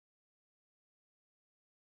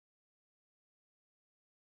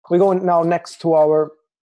we go now next to our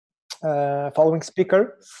following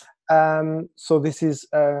speaker. So this is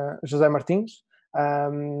José Martins.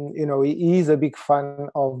 He is a big fan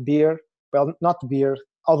of beer. Well, not beer,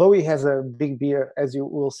 although he has a big beer, as you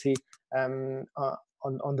will see on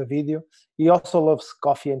the video. He also loves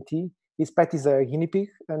coffee and tea. His pet is a guinea pig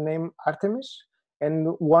named Artemis.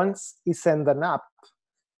 And once he sent an app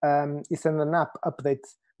update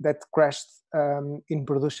that crashed in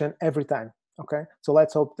production every time. Okay, so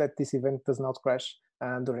let's hope that this event does not crash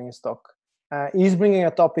during his talk. He's bringing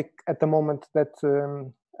a topic at the moment that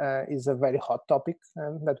is a very hot topic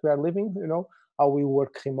that we are living, how we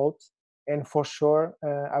work remote. And for sure,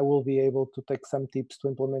 I will be able to take some tips to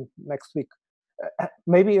implement next week.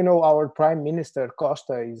 Maybe, our Prime Minister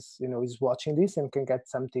Costa is watching this and can get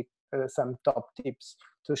some top tips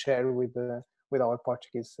to share with our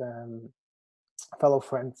Portuguese fellow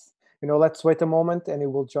friends. Let's wait a moment and he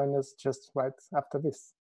will join us just right after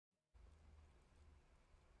this.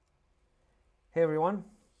 Hey everyone,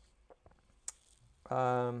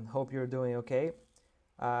 hope you're doing okay.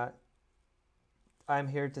 I'm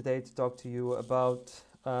here today to talk to you about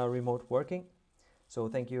remote working. So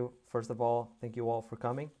thank you, first of all, thank you all for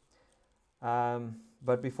coming.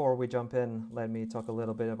 But before we jump in, let me talk a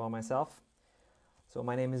little bit about myself. So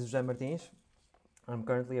my name is José Martins. I'm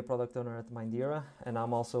currently a product owner at Mindira, and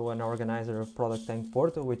I'm also an organizer of Product Tank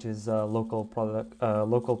Porto, which is a local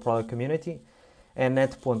product community, and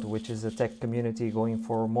NetPonto, which is a tech community going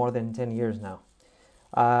for more than 10 years now.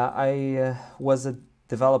 I was a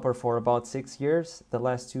developer for about 6 years. The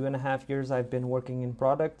last 2.5 years I've been working in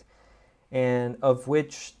product, and of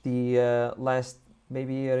which the last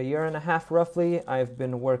maybe a year and a half roughly, I've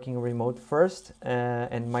been working remote first,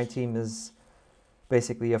 and my team is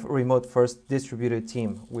basically a remote first distributed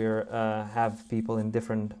team. We have people in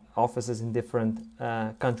different offices in different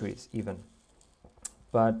countries even.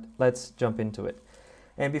 But let's jump into it.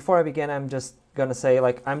 And before I begin, I'm just gonna say,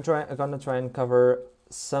 I'm gonna try and cover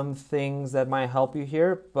some things that might help you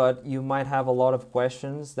here, but you might have a lot of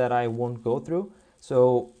questions that I won't go through.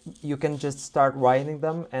 So you can just start writing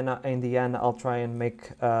them, and in the end, I'll try and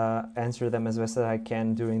answer them as best as I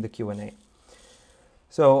can during the Q&A.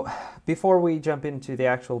 So before we jump into the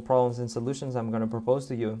actual problems and solutions I'm going to propose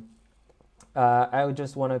to you, I would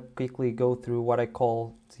just want to quickly go through what I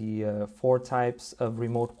call the 4 types of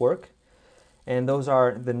remote work. And those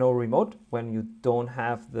are the no remote, when you don't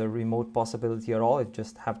have the remote possibility at all, you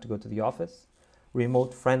just have to go to the office.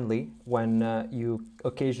 Remote friendly, when you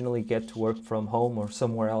occasionally get to work from home or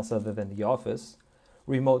somewhere else other than the office.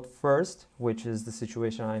 Remote first, which is the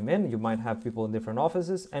situation I'm in. You might have people in different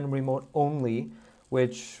offices. And remote only,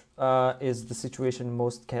 which is the situation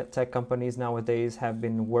most tech companies nowadays have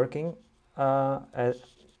been working how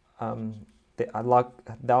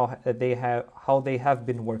they have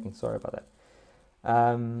been working. Sorry about that.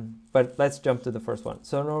 But let's jump to the first one.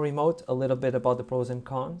 So no remote, a little bit about the pros and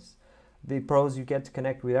cons. The pros, you get to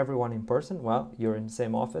connect with everyone in person. Well, you're in the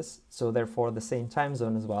same office, so therefore the same time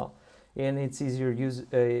zone as well. And it's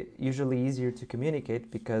usually easier to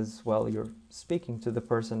communicate because, well, you're speaking to the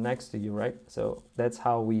person next to you, right? So that's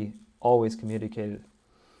how we always communicated.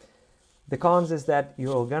 The cons is that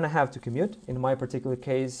you're gonna have to commute. In my particular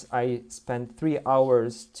case, I spend 3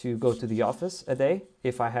 hours to go to the office a day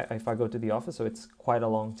if I go to the office, so it's quite a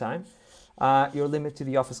long time. You're limited to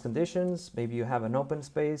the office conditions. Maybe you have an open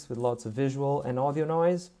space with lots of visual and audio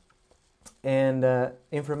noise, and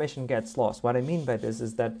information gets lost. What I mean by this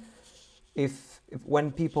is that if when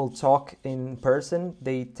people talk in person,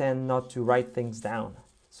 they tend not to write things down.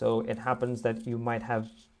 So it happens that you might have,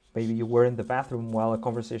 maybe you were in the bathroom while a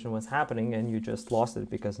conversation was happening and you just lost it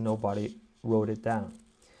because nobody wrote it down.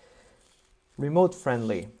 Remote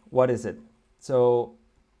friendly, what is it? So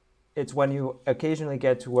it's when you occasionally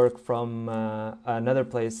get to work from another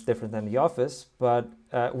place different than the office, but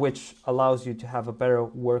which allows you to have a better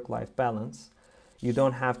work-life balance. You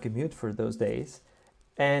don't have commute for those days,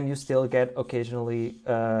 and you still get occasionally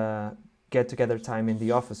get-together time in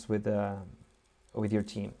the office with your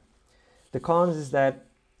team. The cons is that,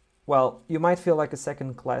 well, you might feel like a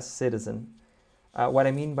second-class citizen. What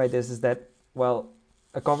I mean by this is that, well,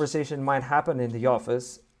 a conversation might happen in the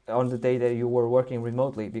office on the day that you were working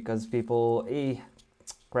remotely because people,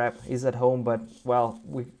 crap, he's at home, but, well,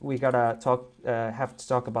 we gotta have to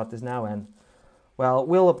talk about this now, and, well,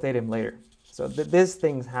 we'll update him later. So these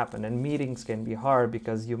things happen, and meetings can be hard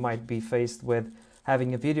because you might be faced with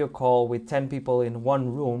having a video call with 10 people in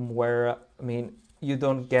one room where, you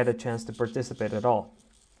don't get a chance to participate at all.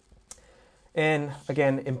 And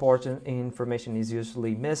again, important information is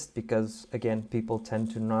usually missed because, again, people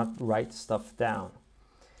tend to not write stuff down.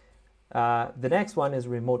 The next one is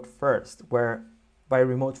remote first, where by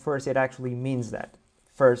remote first, it actually means that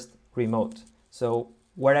first remote. So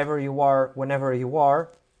wherever you are, whenever you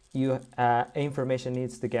are, information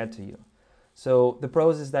needs to get to you. So the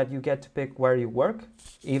pros is that you get to pick where you work,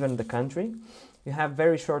 even the country. You have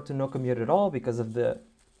very short to no commute at all because of the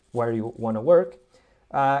where you want to work.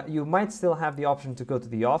 You might still have the option to go to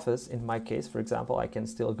the office. In my case, for example, I can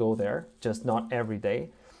still go there, just not every day.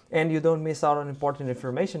 And you don't miss out on important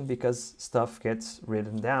information because stuff gets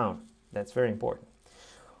written down. That's very important.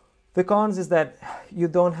 The cons is that you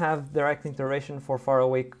don't have direct interaction for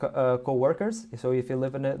faraway co-workers. So if you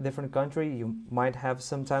live in a different country, you might have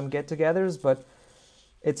some get-togethers, but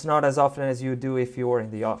it's not as often as you do if you were in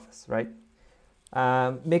the office, right?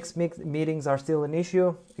 Mixed meetings are still an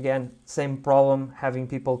issue. Again, same problem, having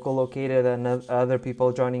people co-located and other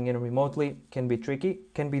people joining in remotely can be tricky.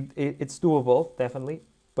 It's doable, definitely,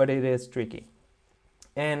 but it is tricky.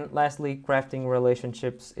 And lastly, crafting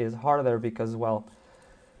relationships is harder because, well,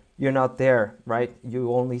 you're not there, right?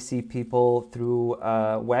 You only see people through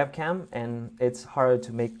webcam, and it's hard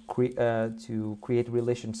to create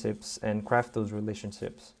relationships and craft those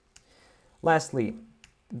relationships. Lastly,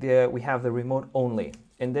 we have the remote only.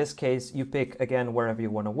 In this case, you pick again wherever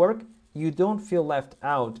you want to work. You don't feel left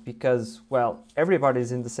out because, well,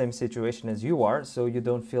 everybody's in the same situation as you are, so you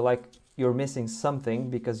don't feel like you're missing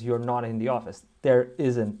something because you're not in the office. There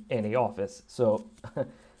isn't any office, so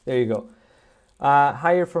there you go.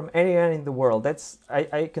 Hire from anywhere in the world.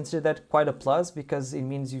 I consider that quite a plus because it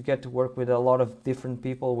means you get to work with a lot of different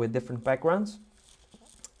people with different backgrounds.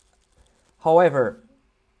 However,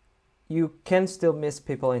 you can still miss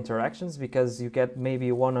people interactions because you get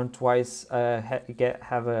maybe one or twice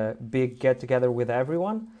have a big get together with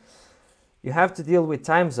everyone. You have to deal with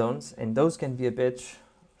time zones, and those can be a bitch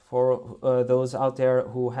for those out there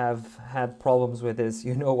who have had problems with this.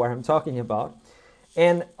 You know what I'm talking about.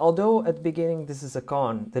 And although at the beginning this is a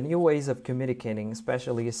con, the new ways of communicating,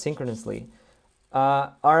 especially asynchronously,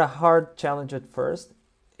 are a hard challenge at first.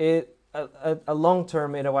 A long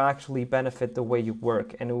term, it will actually benefit the way you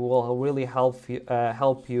work, and it will really help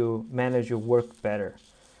you manage your work better.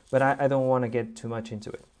 But I don't want to get too much into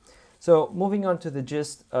it. So moving on to the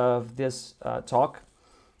gist of this talk,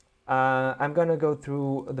 I'm gonna go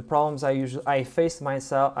through the problems I faced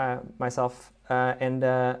myself,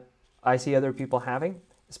 and I see other people having,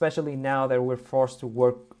 especially now that we're forced to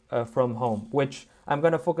work from home, which I'm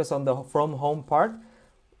going to focus on the from home part.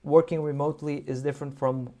 Working remotely is different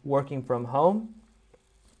from working from home.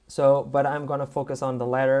 But I'm going to focus on the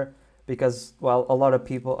latter because, well, a lot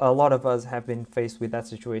of us have been faced with that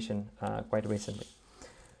situation quite recently.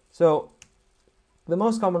 So the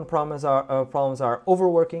most common problems are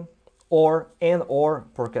overworking or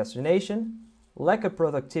procrastination, lack of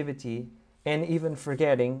productivity, and even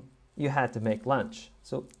forgetting you had to make lunch.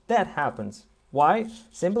 So that happens. Why?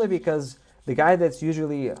 Simply because the guy that's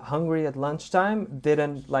usually hungry at lunchtime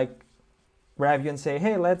didn't grab you and say,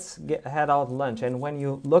 hey, let's head out lunch. And when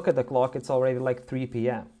you look at the clock, it's already like 3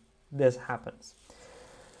 p.m. This happens.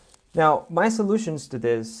 Now, my solutions to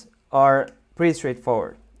this are pretty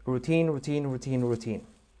straightforward. Routine.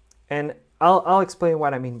 And I'll explain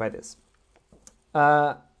what I mean by this.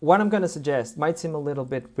 What I'm going to suggest might seem a little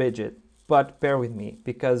bit rigid, but bear with me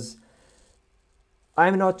because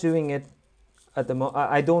I'm not doing it at the moment.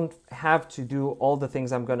 I don't have to do all the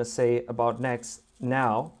things I'm going to say about next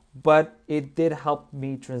now, but it did help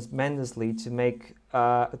me tremendously to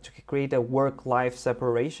create a work-life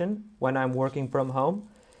separation when I'm working from home.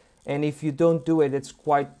 And if you don't do it, it's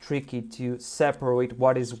quite tricky to separate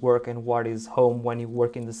what is work and what is home when you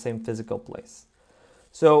work in the same physical place.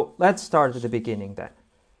 So let's start at the beginning then.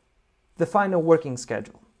 Define a working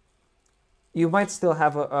schedule. You might still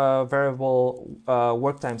have a variable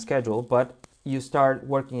work time schedule, but you start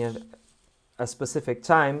working at a specific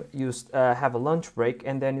time, you have a lunch break,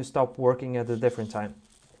 and then you stop working at a different time.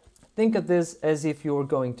 Think of this as if you were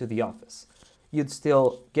going to the office. You'd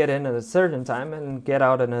still get in at a certain time and get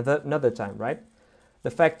out at another time, right?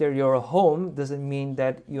 The fact that you're home doesn't mean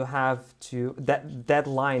that that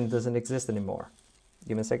line doesn't exist anymore.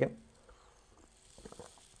 Give me a second.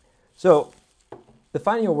 So,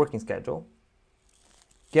 define your working schedule.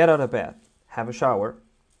 Get out of bed, have a shower,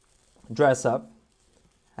 dress up,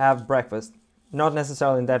 have breakfast, not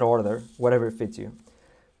necessarily in that order, whatever fits you.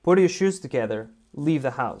 Put your shoes together, leave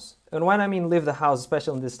the house. And when I mean leave the house,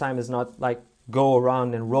 especially in this time, is not like go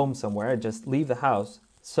around and roam somewhere. Just leave the house,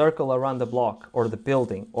 circle around the block or the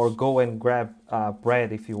building, or go and grab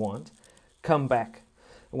bread if you want. Come back.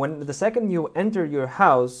 When the second you enter your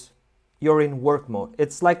house, you're in work mode.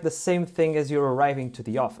 It's like the same thing as you're arriving to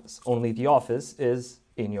the office, only the office is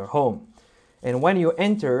in your home. And when you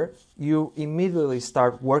enter, you immediately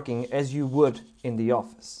start working as you would in the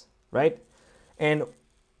office, right? And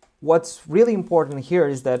what's really important here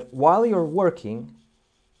is that while you're working,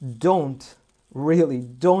 don't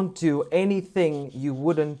do anything you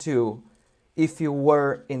wouldn't do if you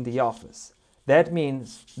were in the office. That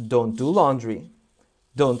means don't do laundry,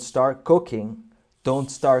 don't start cooking,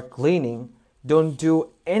 don't start cleaning, don't do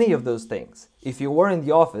any of those things. If you were in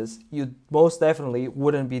the office, you most definitely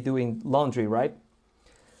wouldn't be doing laundry, right?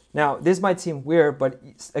 Now, this might seem weird, but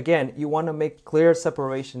again, you want to make clear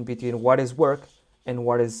separation between what is work and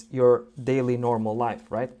what is your daily normal life,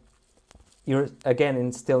 right? You're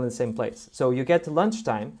again still in the same place. So you get to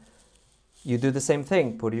lunchtime, you do the same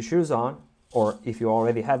thing, put your shoes on, or if you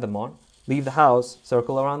already had them on, leave the house,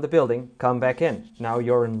 circle around the building, come back in. Now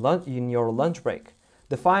you're in your lunch break.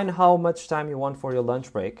 Define how much time you want for your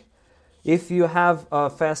lunch break. If you have a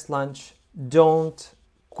fast lunch, don't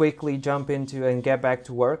quickly jump into and get back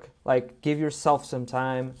to work. Like, give yourself some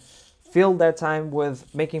time. Fill that time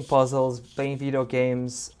with making puzzles, playing video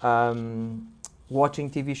games,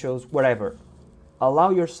 watching TV shows, whatever. Allow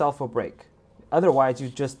yourself a break. Otherwise, you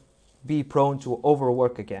just be prone to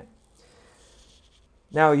overwork again.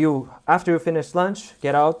 Now after you finish lunch,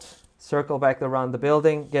 get out, circle back around the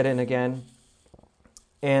building, get in again,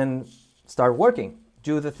 and start working.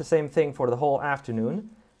 Do the same thing for the whole afternoon.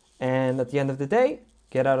 And at the end of the day,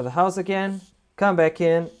 get out of the house again, come back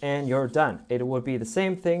in, and you're done. It would be the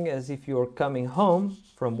same thing as if you're coming home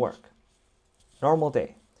from work. Normal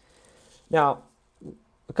day. Now,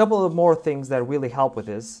 a couple of more things that really help with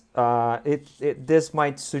this. This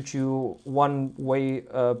might suit you one way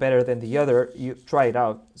better than the other. You try it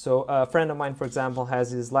out. So a friend of mine, for example,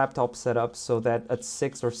 has his laptop set up so that at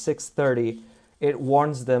 6 or 6:30, it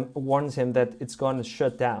warns him that it's going to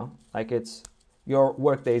shut down. Like, it's your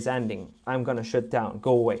workday is ending. I'm going to shut down.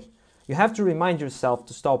 Go away. You have to remind yourself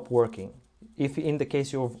to stop working if in the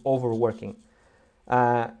case you're overworking.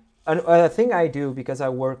 A thing I do, because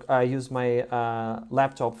I use my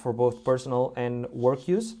laptop for both personal and work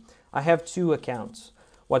use. I have 2 accounts.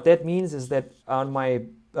 What that means is that on my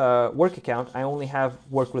work account, I only have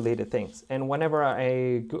work-related things. And whenever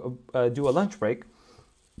I do a lunch break,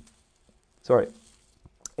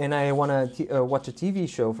 and I want to watch a TV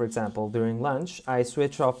show, for example, during lunch, I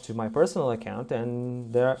switch off to my personal account,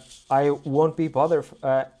 and there I won't be bothered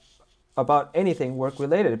about anything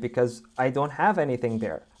work-related because I don't have anything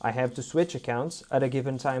there. I have to switch accounts at a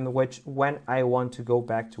given time when I want to go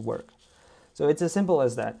back to work. So it's as simple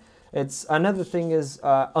as that. Another thing is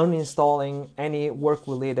uninstalling any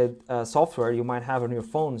work-related software you might have on your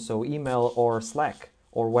phone, so email or Slack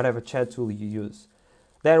or whatever chat tool you use.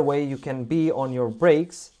 That way you can be on your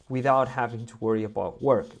breaks without having to worry about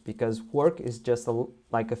work, because work is just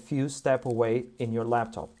like a few steps away in your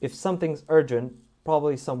laptop. If something's urgent,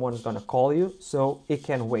 probably someone's going to call you, so it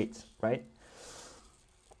can wait, right?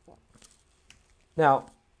 Now,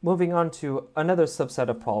 moving on to another subset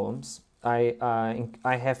of problems I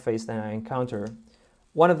have faced and I encounter.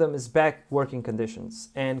 One of them is bad working conditions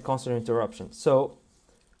and constant interruptions. So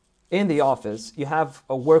in the office, you have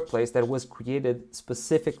a workplace that was created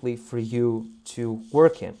specifically for you to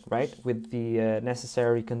work in, right? With the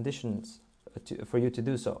necessary conditions for you to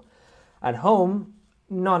do so. At home,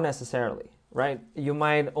 not necessarily, right? You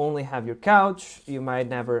might only have your couch. You might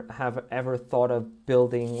never have ever thought of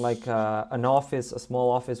building like an office, a small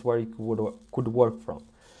office where you could work from.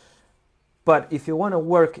 But if you want to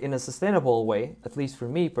work in a sustainable way, at least for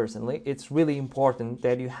me personally, it's really important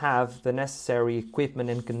that you have the necessary equipment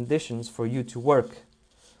and conditions for you to work.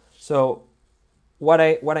 So what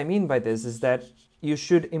I mean by this is that you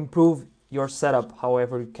should improve your setup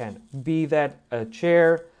however you can. Be that a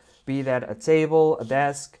chair, be that a table, a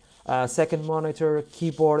desk, a second monitor,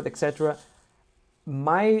 keyboard, etc.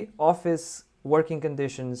 My office working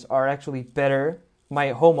conditions are actually better, my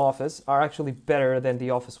home office are actually better than the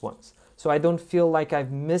office ones. So I don't feel like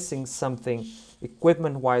I'm missing something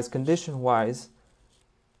equipment-wise, condition-wise,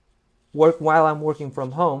 while I'm working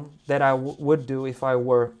from home that I would do if I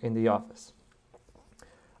were in the office.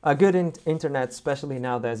 A good internet, especially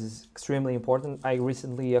now, that is extremely important. I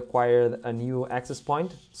recently acquired a new access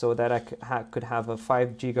point so that I could have a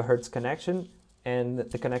 5 gigahertz connection, and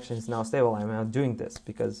the connection is now stable. I'm now doing this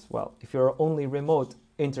because, well, if you're only remote,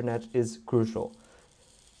 internet is crucial.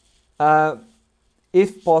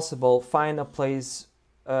 If possible, find a place,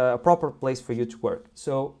 a proper place for you to work.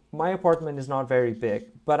 So my apartment is not very big,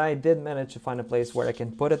 but I did manage to find a place where I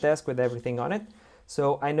can put a desk with everything on it.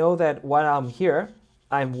 So I know that while I'm here,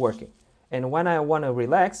 I'm working. And when I want to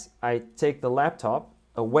relax, I take the laptop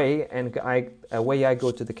away and I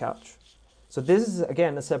go to the couch. So this is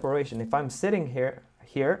again a separation. If I'm sitting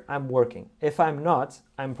here, I'm working. If I'm not,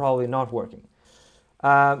 I'm probably not working.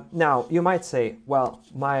 Now you might say, well,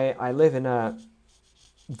 I live in a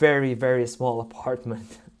very, very small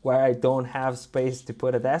apartment where I don't have space to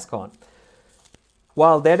put a desk on.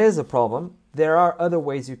 While that is a problem, there are other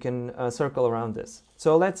ways you can circle around this.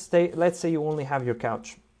 So let's say you only have your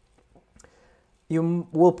couch. You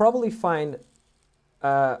will probably find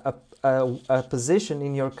a position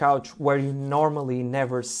in your couch where you normally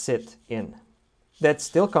never sit in. That's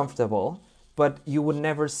still comfortable, but you would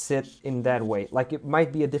never sit in that way. Like it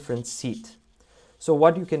might be a different seat. So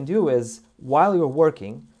what you can do is, while you're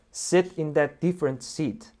working, sit in that different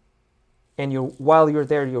seat. And while you're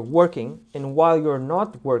there, you're working. And while you're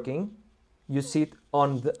not working, you sit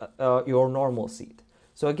on your normal seat.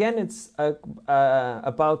 So again, it's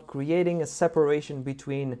about creating a separation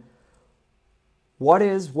between what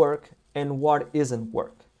is work and what isn't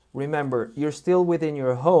work. Remember, you're still within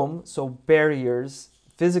your home, so barriers,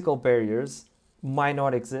 physical barriers, might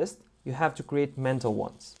not exist. You have to create mental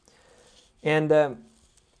ones. And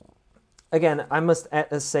again, I must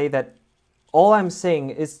say that all I'm saying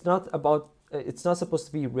is it's not supposed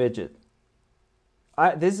to be rigid.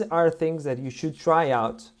 These are things that you should try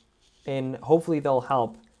out, and hopefully they'll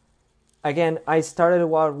help. Again, I started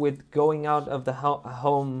out with going out of the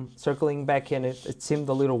home, circling back in. It seemed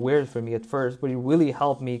a little weird for me at first, but it really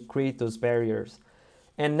helped me create those barriers.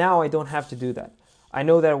 And now I don't have to do that. I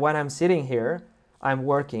know that when I'm sitting here, I'm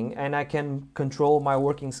working, and I can control my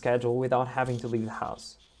working schedule without having to leave the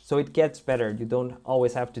house. So it gets better. You don't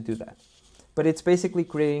always have to do that. But it's basically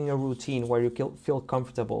creating a routine where you feel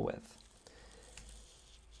comfortable with.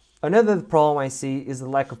 Another problem I see is the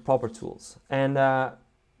lack of proper tools. And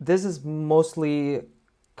this is mostly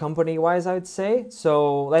company-wise, I would say.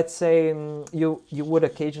 So let's say you would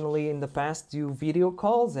occasionally in the past do video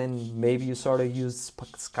calls, and maybe you sort of use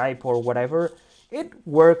Skype or whatever. It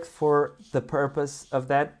worked for the purpose of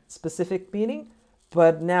that specific meeting,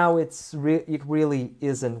 but now it really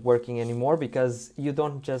isn't working anymore, because you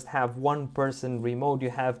don't just have one person remote, you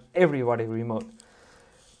have everybody remote.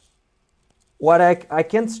 What I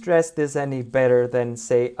can't stress this any better than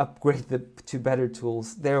say upgrade to better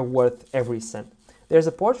tools. They're worth every cent. There's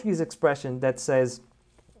a Portuguese expression that says,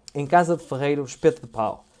 "Em casa de ferreiro, espeto de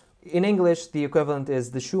pau." In English, the equivalent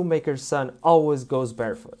is, "The shoemaker's son always goes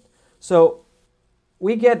barefoot." So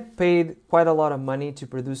we get paid quite a lot of money to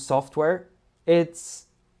produce software.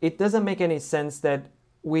 It doesn't make any sense that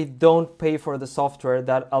we don't pay for the software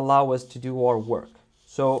that allow us to do our work.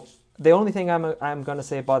 So the only thing I'm going to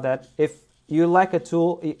say about that, if you like a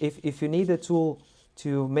tool, if you need a tool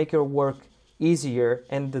to make your work easier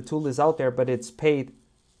and the tool is out there but it's paid,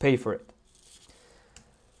 pay for it.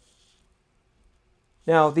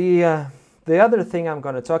 Now the other thing I'm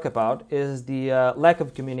going to talk about is the lack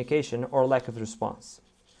of communication or lack of response.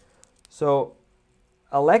 So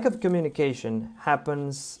a lack of communication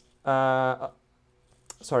happens, a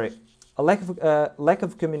lack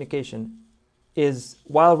of communication is,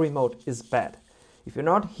 while remote, is bad. If you're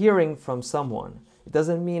not hearing from someone, it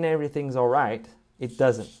doesn't mean everything's all right. It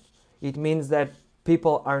doesn't. It means that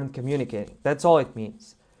people aren't communicating. That's all it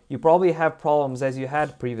means. You probably have problems as you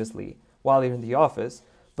had previously while you're in the office,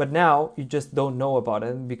 but now you just don't know about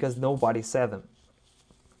it because nobody said them.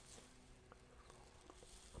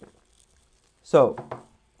 So,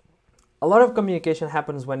 a lot of communication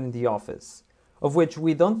happens when in the office, of which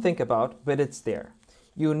we don't think about, but it's there.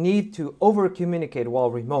 You need to over-communicate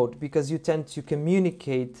while remote because you tend to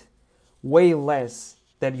communicate way less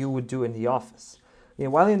than you would do in the office.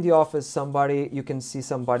 While in the office, you can see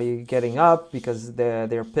somebody getting up because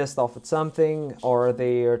they're pissed off at something, or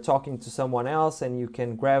they are talking to someone else, and you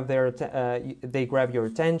can grab they grab your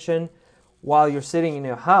attention. While you're sitting in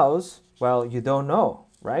your house, well, you don't know,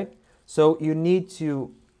 right? So you need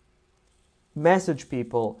to message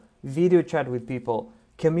people, video chat with people,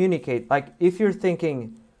 communicate. Like if you're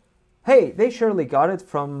thinking, hey, they surely got it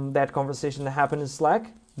from that conversation that happened in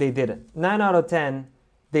Slack, they didn't. 9 out of 10,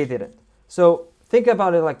 they didn't. So think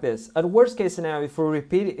about it like this. At worst case scenario, if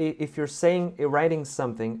you're writing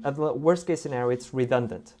something, at the worst case scenario, it's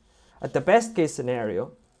redundant. At the best case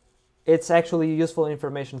scenario, it's actually useful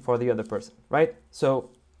information for the other person, right?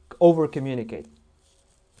 So over communicate.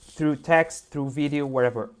 Through text, through video,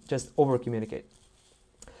 wherever, just over communicate.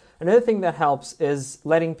 Another thing that helps is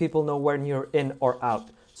letting people know when you're in or out.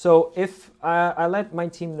 So if I let my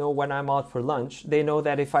team know when I'm out for lunch, they know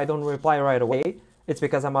that if I don't reply right away, it's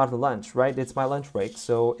because I'm out of lunch, right? It's my lunch break.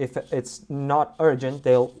 So if it's not urgent,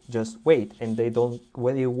 they'll just wait and they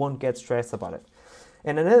won't get stressed about it.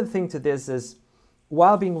 And another thing to this is,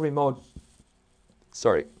 while being remote,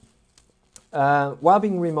 While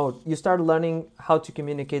being remote, you start learning how to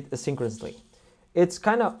communicate asynchronously. It's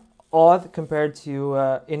kind of odd compared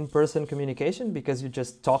to in-person communication because you're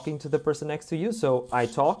just talking to the person next to you. So I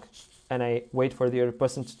talk and I wait for the other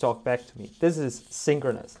person to talk back to me. This is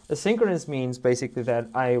synchronous. Asynchronous means basically that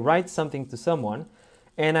I write something to someone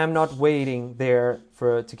and I'm not waiting there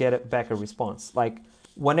to get back a response. Like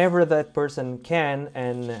whenever that person can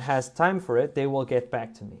and has time for it, they will get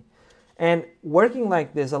back to me. And working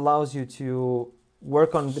like this allows you to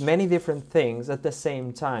work on many different things at the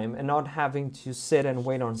same time and not having to sit and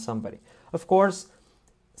wait on somebody. Of course,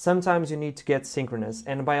 sometimes you need to get synchronous,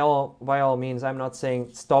 and by all means, I'm not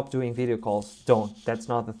saying stop doing video calls. Don't. That's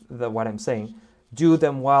not what I'm saying. Do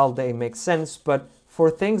them while they make sense, but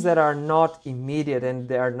for things that are not immediate and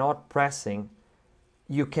they are not pressing,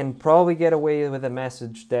 you can probably get away with a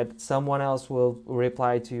message that someone else will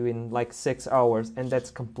reply to you in like 6 hours, and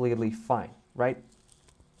that's completely fine, right?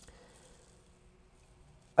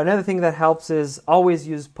 Another thing that helps is always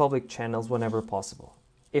use public channels whenever possible.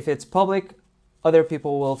 If it's public, other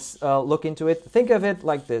people will look into it. Think of it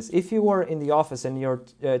like this. If you were in the office and you're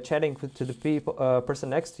chatting to the person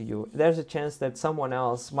next to you, there's a chance that someone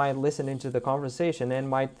else might listen into the conversation and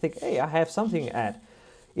might think, hey, I have something to add.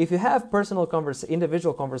 If you have personal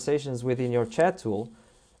individual conversations within your chat tool,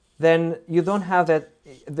 then you don't have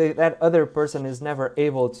that other person is never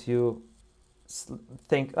able to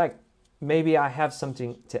think like, maybe I have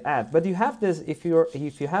something to add. But you have this, if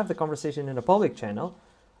you have the conversation in a public channel,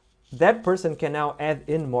 that person can now add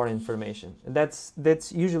in more information.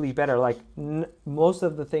 That's usually better. Like most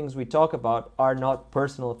of the things we talk about are not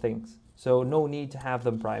personal things, so no need to have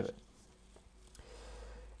them private.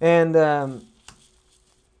 And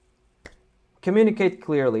communicate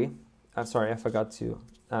clearly. I'm sorry, I forgot to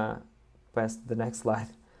pass the next slide.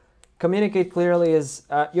 Communicate clearly is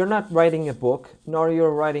you're not writing a book, nor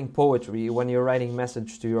you're writing poetry when you're writing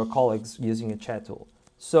message to your colleagues using a chat tool.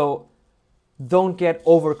 So don't get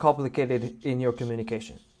overcomplicated in your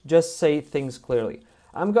communication. Just say things clearly.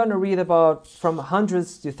 I'm going to read about from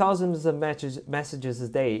hundreds to thousands of messages a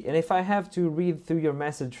day, and if I have to read through your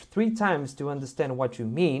message 3 times to understand what you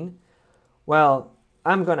mean, well,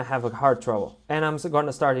 I'm going to have a hard trouble, and I'm going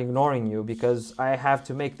to start ignoring you because I have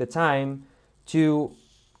to make the time to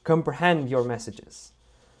comprehend your messages.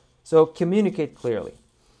 So communicate clearly.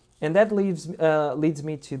 And that leads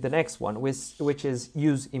me to the next one, which is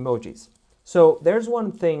use emojis. So there's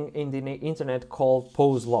one thing in the internet called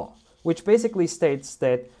Poe's Law, which basically states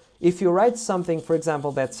that if you write something, for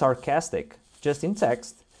example, that's sarcastic, just in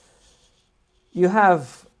text, you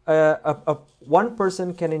have one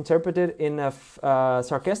person can interpret it in a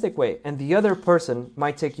sarcastic way, and the other person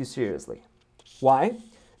might take you seriously. Why?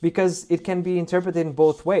 Because it can be interpreted in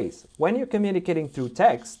both ways. When you're communicating through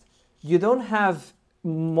text, you don't have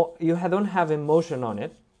emotion on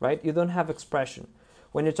it, right? You don't have expression.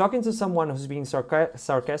 When you're talking to someone who's being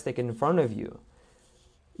sarcastic in front of you,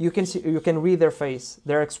 you can read their face,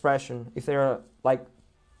 their expression. If they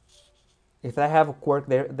have a quirk,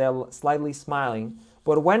 they're slightly smiling.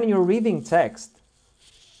 But when you're reading text,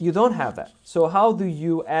 you don't have that. So how do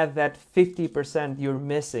you add that 50% you're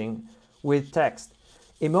missing with text?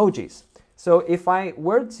 Emojis. So if I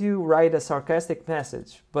were to write a sarcastic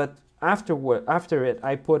message, but after it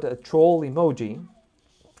I put a troll emoji,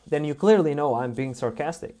 then you clearly know I'm being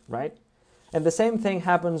sarcastic, right? And the same thing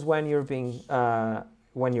happens when you're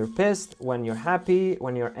when you're pissed, when you're happy,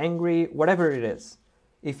 when you're angry, whatever it is.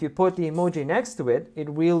 If you put the emoji next to it, it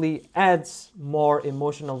really adds more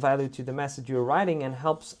emotional value to the message you're writing and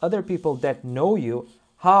helps other people that know you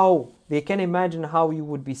how they can imagine how you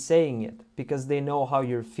would be saying it because they know how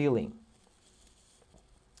you're feeling.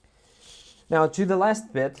 Now to the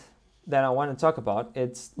last bit that I want to talk about,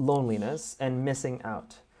 it's loneliness and missing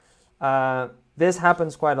out. This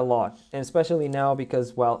happens quite a lot, and especially now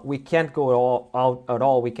because, well, we can't go out at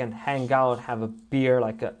all. We can hang out, have a beer,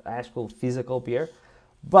 like an actual physical beer.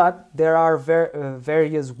 But there are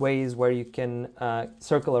various ways where you can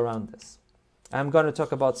circle around this. I'm going to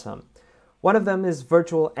talk about some. One of them is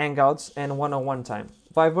virtual hangouts and one-on-one time.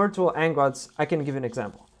 By virtual hangouts, I can give you an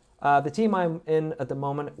example. The team I'm in at the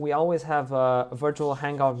moment, we always have a virtual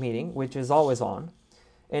hangout meeting, which is always on,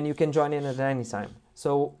 and you can join in at any time.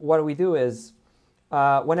 So what we do is,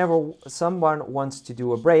 whenever someone wants to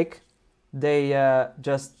do a break, they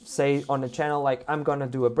just say on the channel, like, I'm going to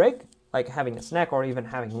do a break, like having a snack or even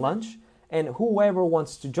having lunch, and whoever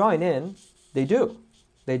wants to join in, they do.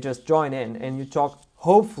 They just join in, and you talk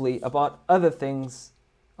hopefully about other things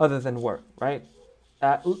other than work, right?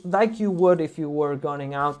 Like you would if you were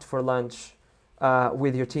going out for lunch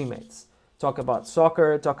with your teammates. Talk about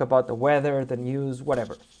soccer, talk about the weather, the news,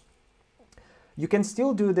 whatever. You can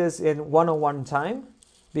still do this in one-on-one time,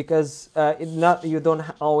 because you don't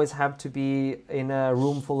always have to be in a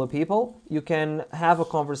room full of people. You can have a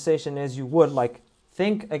conversation as you would, like,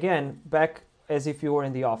 think again back as if you were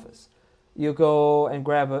in the office. You go and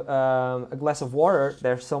grab a glass of water,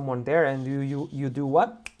 there's someone there, and you do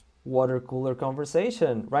what? Water cooler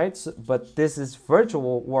conversation, right? So, but this is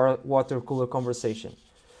virtual water cooler conversation.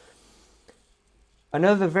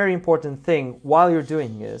 Another very important thing while you're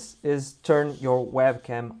doing this is turn your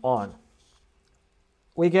webcam on.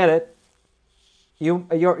 We get it.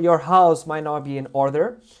 Your house might not be in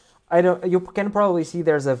order. You can probably see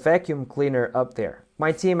there's a vacuum cleaner up there.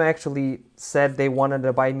 My team actually said they wanted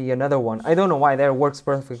to buy me another one. I don't know why. That works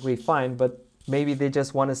perfectly fine, but maybe they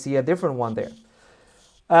just want to see a different one there.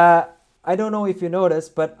 I don't know if you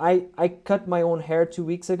noticed, but I cut my own hair 2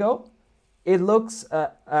 weeks ago. It looks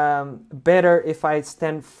better if I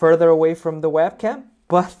stand further away from the webcam,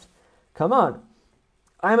 but come on.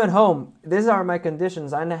 I'm at home. These are my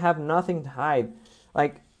conditions. I have nothing to hide.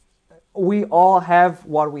 Like, we all have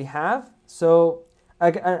what we have. So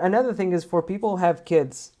another thing is, for people who have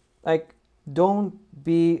kids, like, don't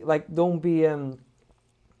be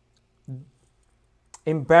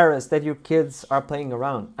embarrassed that your kids are playing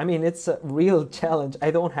around. I mean, it's a real challenge. I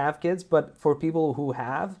don't have kids, but for people who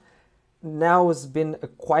have, now has been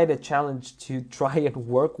quite a challenge to try and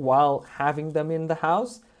work while having them in the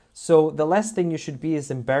house. So the last thing you should be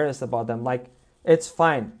is embarrassed about them. Like, it's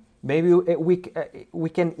fine. Maybe we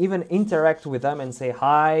can even interact with them and say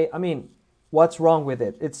hi. I mean, what's wrong with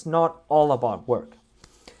it? It's not all about work.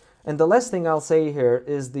 And the last thing I'll say here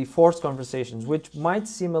is the forced conversations, which might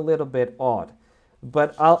seem a little bit odd,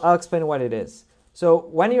 but I'll explain what it is. So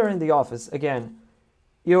when you're in the office, again,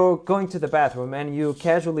 you're going to the bathroom and you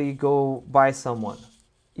casually go by someone.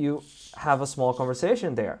 You have a small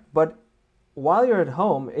conversation there. But while you're at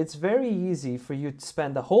home, it's very easy for you to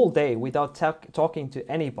spend the whole day without talking to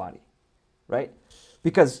anybody, right?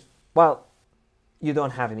 Because, well, you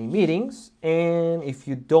don't have any meetings, and if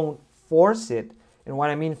you don't force it, and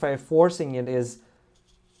what I mean by forcing it is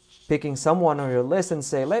picking someone on your list and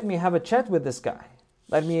say, let me have a chat with this guy.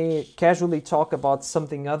 Let me casually talk about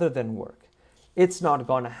something other than work. It's not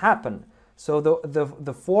going to happen. So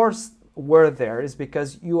the force word there is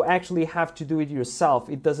because you actually have to do it yourself.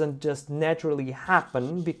 It doesn't just naturally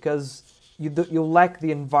happen because you lack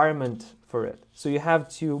the environment for it. So you have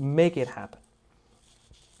to make it happen.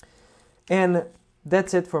 And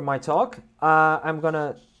that's it for my talk. I'm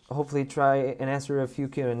gonna hopefully try and answer a few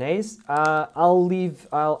Q&As. I'll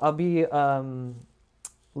be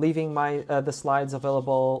leaving the slides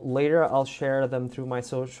available later. I'll share them through my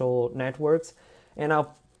social networks, and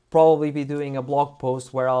I'll probably be doing a blog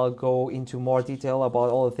post where I'll go into more detail about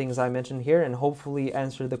all the things I mentioned here and hopefully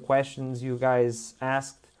answer the questions you guys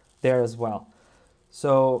asked there as well.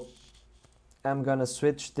 So I'm gonna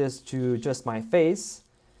switch this to just my face,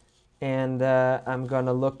 and I'm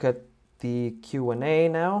gonna look at the Q&A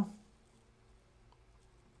now.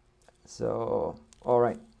 So, all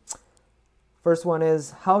right. First one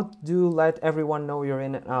is, how do let everyone know you're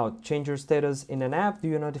in and out? Change your status in an app. Do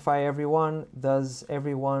you notify everyone? Does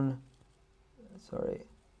everyone do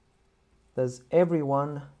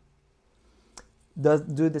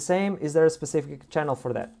the same? Is there a specific channel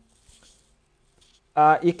for that?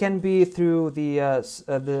 It can be through the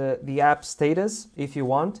app status if you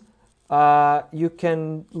want. You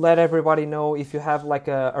can let everybody know if you have like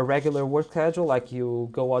a regular work schedule, like you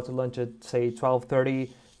go out to lunch at say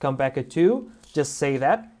 12:30, come back at 2, just say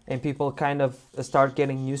that and people kind of start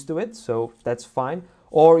getting used to it, so that's fine.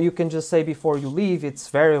 Or you can just say before you leave, it's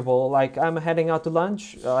variable, like I'm heading out to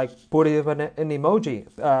lunch, like put an emoji.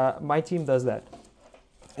 My team does that.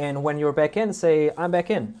 And when you're back in, say I'm back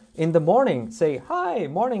in. In the morning, say hi,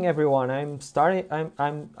 morning everyone. I'm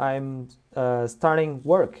starting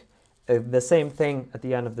work. The same thing at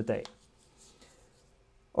the end of the day.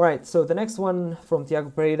 All right, so the next one from Tiago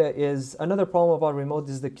Pereira is, another problem about remote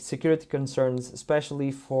is the security concerns, especially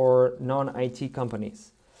for non-IT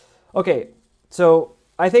companies. Okay, so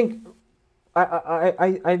I think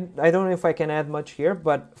I don't know if I can add much here,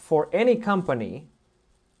 but for any company,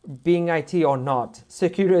 being IT or not,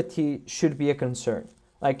 security should be a concern.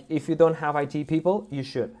 Like if you don't have IT people, you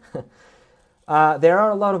should. There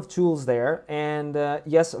are a lot of tools there, and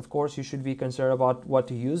yes, of course, you should be concerned about what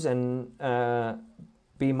to use and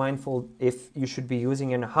be mindful if you should be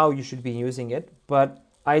using and how you should be using it. But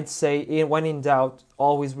I'd say when in doubt,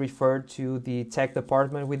 always refer to the tech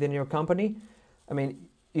department within your company. I mean,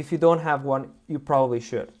 if you don't have one, you probably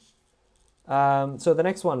should. So the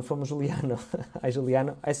next one from Juliano. Hi,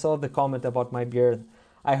 Juliano. I saw the comment about my beard.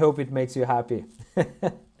 I hope it makes you happy.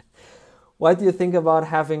 What do you think about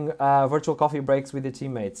having virtual coffee breaks with your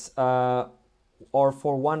teammates? Or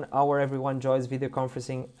for 1 hour, everyone joins video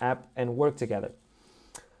conferencing app and work together?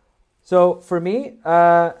 So for me,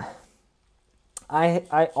 I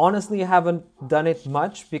honestly haven't done it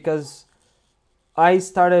much because I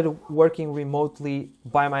started working remotely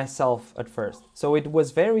by myself at first. So it was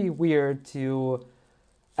very weird to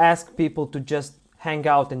ask people to just hang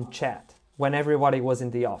out and chat when everybody was in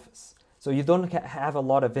the office. So you don't have a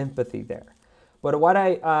lot of empathy there. But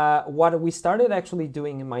what we started actually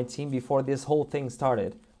doing in my team before this whole thing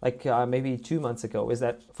started, like maybe 2 months ago, is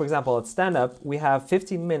that, for example, at stand-up, we have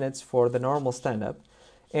 15 minutes for the normal stand-up.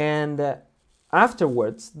 And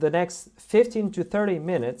afterwards, the next 15 to 30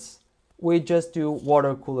 minutes, we just do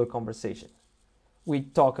water cooler conversation. We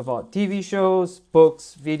talk about TV shows,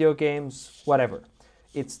 books, video games, whatever.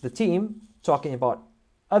 It's the team talking about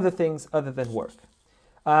other things other than work.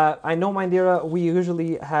 I know Mindera, we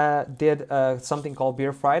usually did something called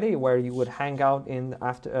Beer Friday, where you would hang out in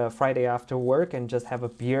Friday after work and just have a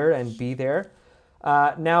beer and be there.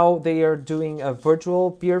 Now they are doing a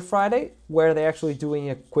virtual Beer Friday, where they're actually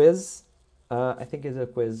doing a quiz. I think it's a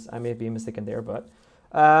quiz. I may be mistaken there, but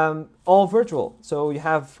all virtual. So you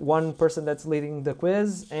have one person that's leading the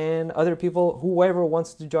quiz, and other people, whoever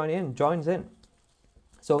wants to join in, joins in.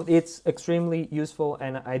 So it's extremely useful,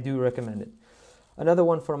 and I do recommend it. Another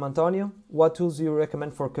one from Antonio. What tools do you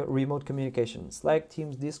recommend for remote communication? Slack,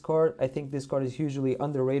 Teams, Discord. I think Discord is hugely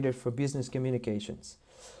underrated for business communications.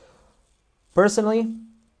 Personally,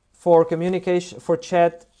 for communication, for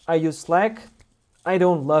chat, I use Slack. I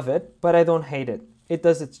don't love it, but I don't hate it. It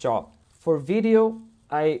does its job. For video,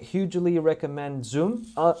 I hugely recommend Zoom.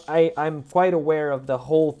 I'm quite aware of the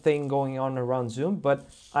whole thing going on around Zoom, but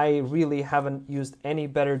I really haven't used any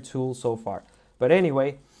better tool so far. But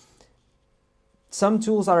anyway, some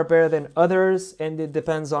tools are better than others, and it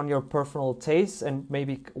depends on your personal taste and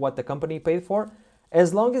maybe what the company paid for.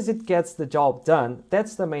 As long as it gets the job done,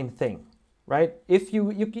 that's the main thing, right? If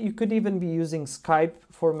you could even be using Skype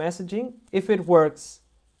for messaging. If it works,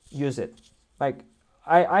 use it. Like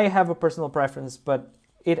I have a personal preference, but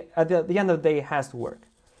it at the end of the day it has to work.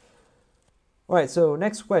 All right, so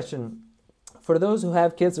next question. For those who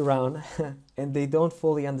have kids around and they don't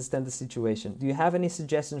fully understand the situation, do you have any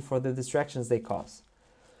suggestions for the distractions they cause?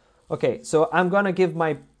 Okay, so I'm gonna give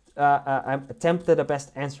my I'm attempted a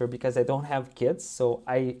best answer because I don't have kids, so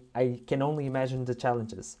I can only imagine the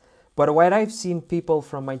challenges. But what I've seen people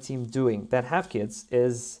from my team doing that have kids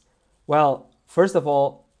is, well, first of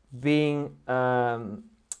all, being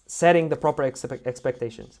setting the proper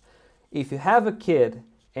expectations. If you have a kid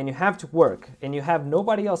and you have to work and you have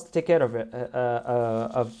nobody else to take care of it,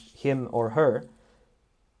 of him or her,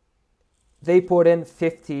 they put in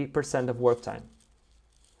 50% of work time.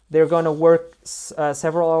 They're going to work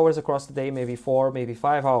several hours across the day, maybe 4, maybe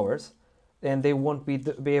 5 hours, and they won't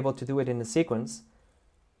be able to do it in a sequence.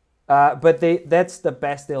 But that's the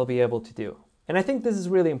best they'll be able to do. And I think this is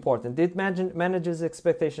really important. It manages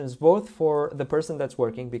expectations both for the person that's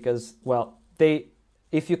working because, well,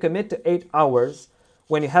 if you commit to 8 hours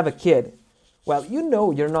when you have a kid, well, you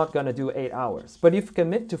know you're not going to do 8 hours. But if you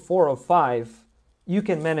commit to 4 or 5, you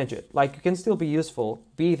can manage it. Like, you can still be useful,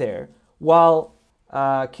 be there, while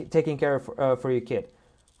taking care of for your kid.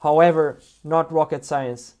 However, not rocket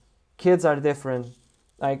science. Kids are different.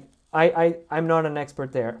 Like, I'm not an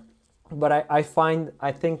expert there. But I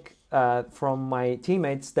think from my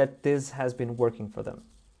teammates that this has been working for them.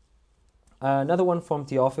 Another one from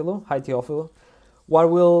Teofilo. Hi, Teofilo. What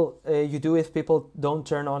will you do if people don't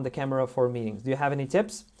turn on the camera for meetings? Do you have any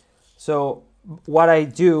tips? So what I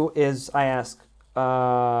do is I ask,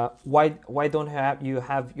 why don't you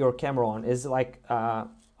have your camera on? Is it like,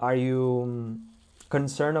 are you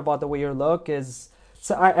concerned about the way you look?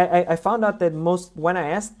 So I found out that when I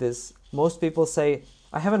ask this, most people say,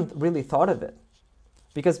 I haven't really thought of it.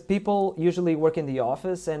 Because people usually work in the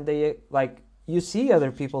office and you see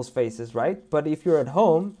other people's faces, right? But if you're at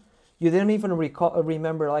home, you don't even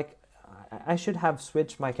remember, like, I should have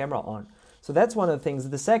switched my camera on. So that's one of the things.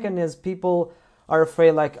 The second is people are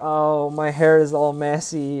afraid, like, oh, my hair is all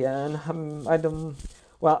messy and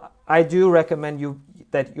I do recommend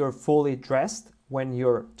that you're fully dressed when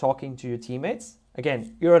you're talking to your teammates.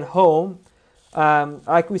 Again, you're at home,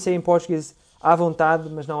 like we say in Portuguese, à vontade,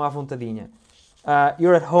 mas não à vontadinha.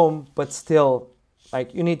 You're at home, but still,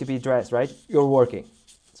 like, you need to be dressed, right? You're working.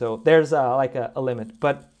 So there's a limit,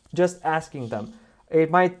 but just asking them.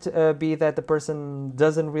 It might be that the person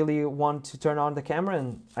doesn't really want to turn on the camera,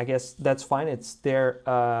 and I guess that's fine. It's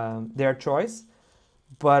their choice,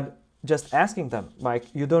 but just asking them, like,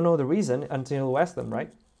 you don't know the reason until you ask them, right?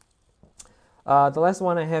 The last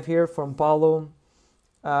one I have here from Paulo.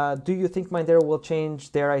 Do you think Mindera will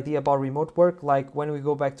change their idea about remote work? Like when we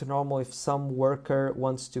go back to normal, if some worker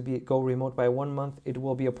wants to go remote by 1 month, it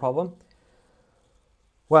will be a problem?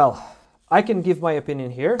 Well, I can give my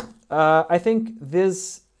opinion here. I think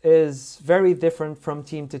this is very different from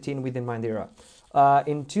team to team within Mindera.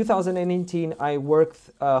 In 2018, I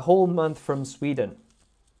worked a whole month from Sweden.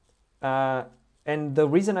 And the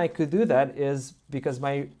reason I could do that is because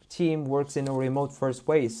my team works in a remote first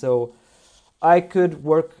way. So I could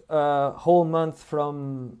work a whole month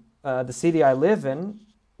from the city I live in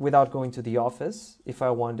without going to the office if I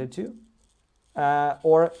wanted to,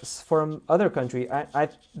 or from other country.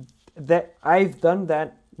 I've done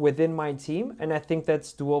that within my team, and I think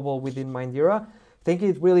that's doable within Mindera. I think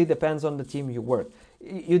it really depends on the team you work.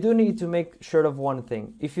 You do need to make sure of one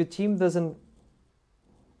thing. If your team doesn't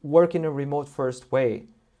work in a remote first way,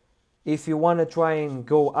 if you want to try and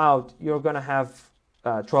go out, you're going to have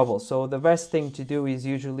trouble. So the best thing to do is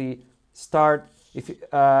usually start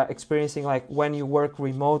experiencing, like when you work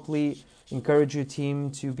remotely, encourage your team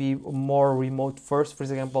to be more remote first. For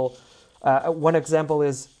example, one example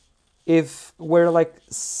is if we're like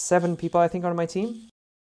 7 people, I think, on my team,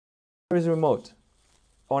 is remote.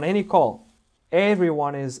 On any call,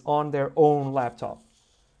 everyone is on their own laptop.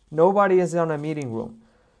 Nobody is on a meeting room,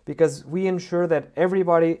 because we ensure that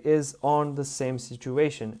everybody is on the same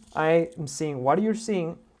situation. I am seeing what you're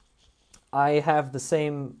seeing. I have the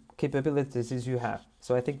same capabilities as you have.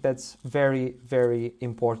 So I think that's very, very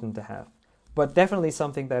important to have. But definitely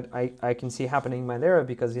something that I can see happening in Mindera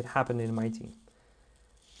because it happened in my team.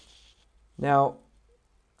 Now,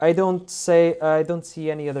 I don't see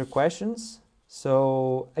any other questions.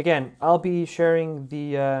 So again, I'll be sharing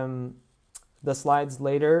the slides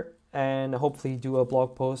later, and hopefully do a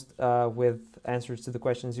blog post with answers to the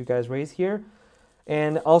questions you guys raise here,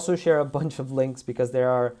 and also share a bunch of links, because there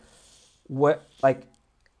are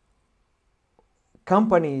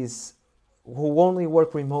companies who only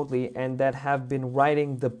work remotely and that have been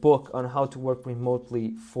writing the book on how to work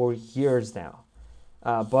remotely for years now.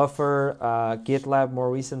 Buffer, GitLab more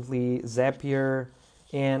recently, Zapier,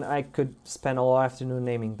 and I could spend all afternoon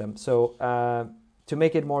naming them. So to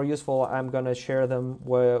make it more useful, I'm going to share them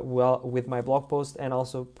with my blog post and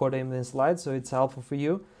also put them in slides so it's helpful for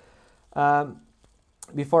you.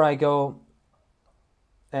 Before I go,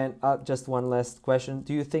 and just one last question.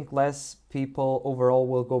 Do you think less people overall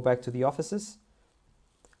will go back to the offices?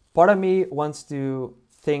 Part of me wants to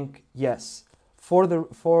think yes, for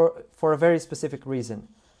a very specific reason.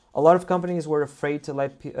 A lot of companies were afraid to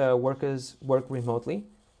let workers work remotely,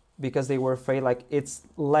 because they were afraid, like, it's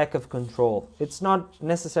lack of control. It's not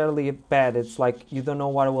necessarily bad. It's like you don't know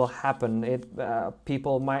what will happen.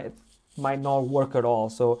 People might not work at all.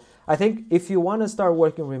 So I think if you want to start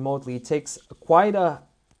working remotely, it takes quite a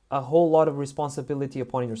whole lot of responsibility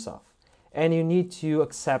upon yourself, and you need to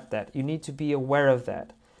accept that. You need to be aware of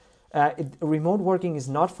that. Remote working is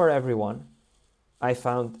not for everyone. I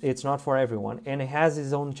found it's not for everyone, and it has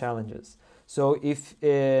its own challenges. So if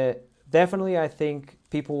definitely, I think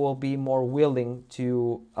people will be more willing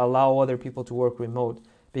to allow other people to work remote,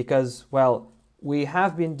 because, well, we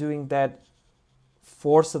have been doing that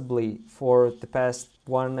forcibly for the past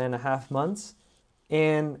 1.5 months,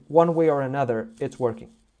 and one way or another, it's working.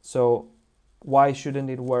 So why shouldn't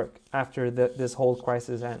it work after this whole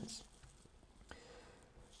crisis ends?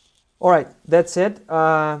 All right, that's it.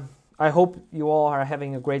 I hope you all are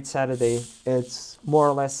having a great Saturday. It's more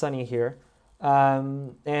or less sunny here.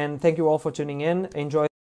 And thank you all for tuning in. Enjoy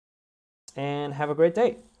and have a great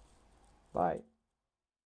day. Bye.